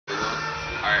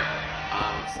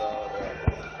So the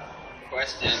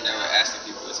question that we're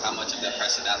asking people is how much of their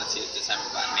personality is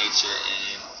determined by nature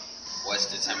and what's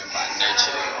determined by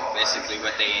nurture. Basically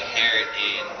what they inherit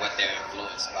and what they're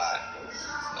influenced by.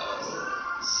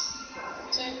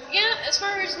 So yeah, as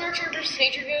far as nurture versus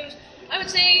nature goes, I would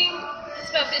say it's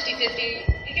about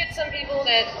 50-50. You get some people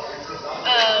that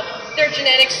their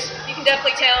genetics, you can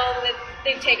definitely tell that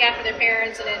they take after their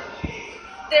parents, and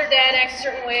their dad acts a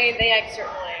certain way, they act a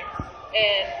certain way.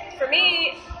 And for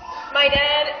me, my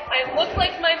dad, I look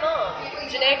like my mom.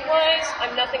 Genetic-wise,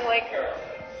 I'm nothing like her.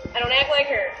 I don't act like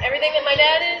her. Everything that my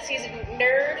dad is, he's a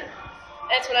nerd.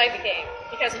 That's what I became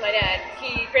because of my dad.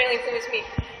 He greatly influenced me.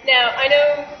 Now, I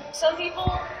know some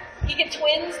people, you get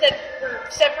twins that were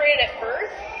separated at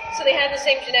birth, so they have the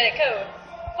same genetic code,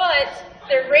 but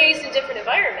they're raised in different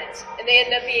environments, and they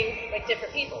end up being like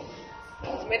different people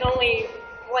with only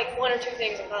like one or two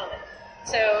things in common.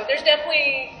 So there's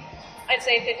definitely, I'd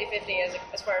say 50-50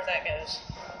 as far as that goes.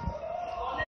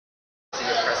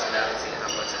 Your personality and how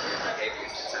much of your behavior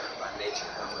is determined by nature,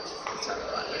 how much is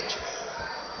determined by nurture?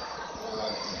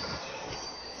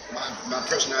 My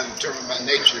personality determined by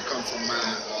nature comes from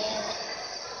my,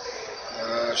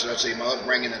 should I say, my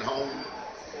upbringing at home.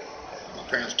 My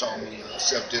parents taught me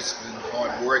self-discipline,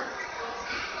 hard work,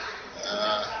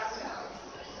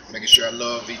 making sure I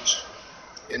love each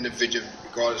individual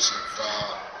regardless of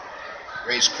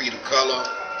race, creed, or color,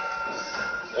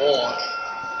 or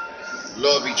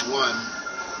love each one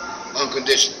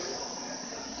unconditionally.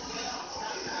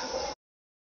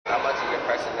 How much of your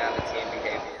personality and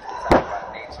behavior is determined by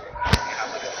nature, and how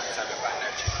much is determined by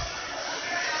nurture?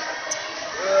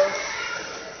 Well,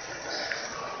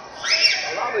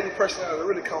 a lot of your personality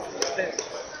really comes from your family.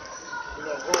 You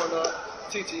know, growing up,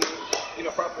 teaching,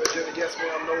 proper agenda, yes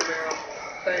ma'am, no ma'am,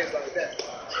 things like that.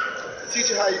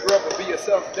 Teaching how you grow up and be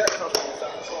yourself, that comes from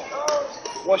inside the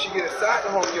home. Once you get inside the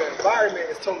home, your environment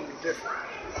is totally different.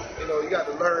 You got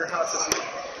to learn how to be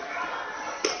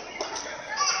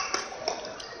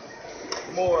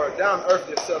more down to earth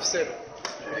and self-centered.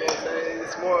 You know what I'm saying?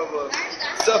 It's more of a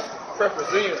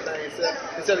self-representing thing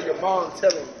instead of your mom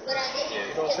telling you. You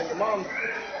know what I'm saying? Your mom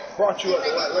brought you up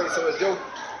the right way, so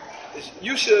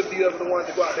you should be the one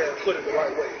to go out there and put it the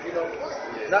right way.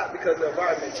 Not because the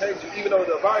environment changed you, even though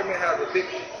the environment has a big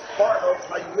part of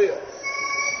how you live.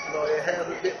 It has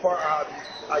a big part of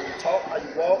how you talk, how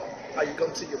you walk, how you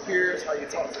come to your peers, how you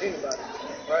talk to anybody,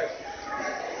 right?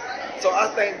 So I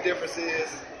think the difference is,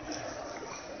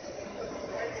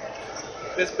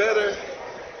 it's better,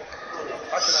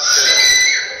 how can I say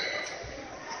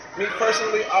that? Me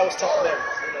personally, I was taught better.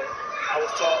 I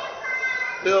was taught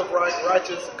live right,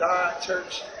 righteous, God,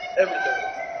 church, everything.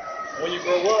 When you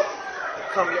grow up, you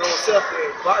become your own self, the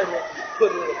environment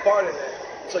put a little part in that.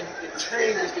 So it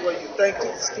changes the way you think of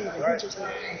things, right?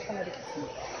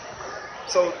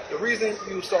 So the reason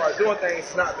you start doing things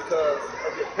is not because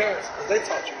of your parents, because they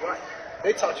taught you right.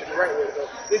 They taught you the right way to go.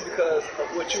 It's because of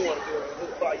what you want to do and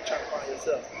how you try to find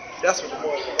yourself. That's what the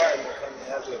moral environment comes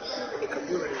in as the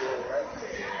community role, right?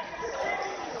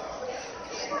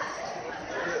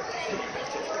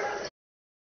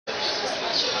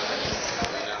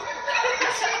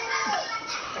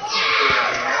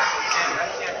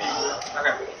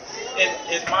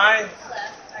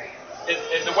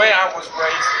 In the way I was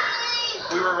raised,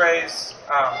 we were raised,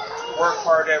 work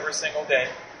hard every single day.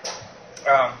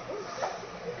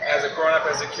 Growing up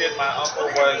as a kid, my uncle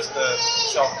was the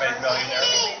self-made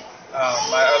millionaire.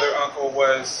 My other uncle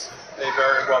was a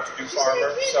very well-to-do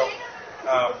farmer. So,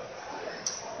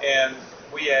 and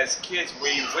we as kids,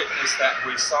 we witnessed that,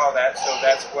 we saw that. So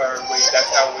that's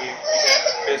how we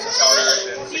became business owners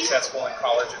and successful in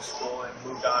college and school, and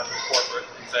moved on to corporate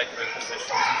executive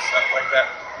positions and stuff like that.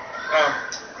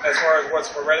 As far as what's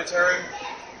hereditary,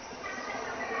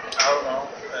 I don't know.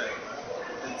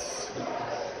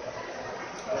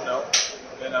 I don't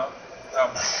know.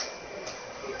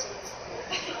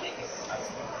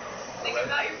 Think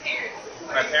about your parents.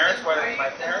 My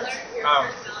parents?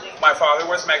 My father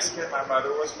was Mexican. My mother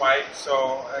was white.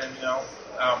 So, I don't know.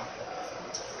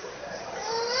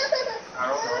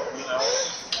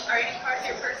 Are any parts of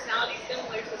your personality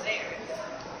similar to theirs?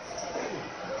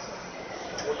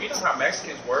 Well, you know how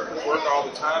Mexicans work. We work all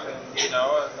the time, and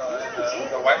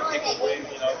the white people,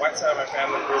 white side of my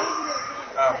family,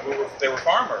 they were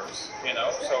farmers.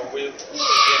 So we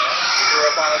grew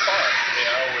up on a farm.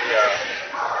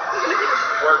 We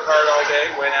worked hard all day,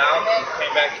 went out,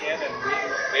 came back in, and we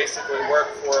basically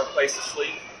worked for a place to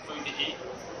sleep, food to eat.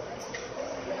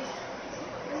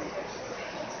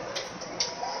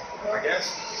 I guess.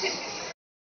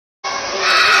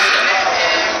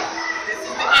 This is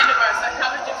the end of our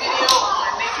psychology video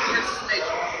on nature versus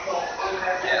nature.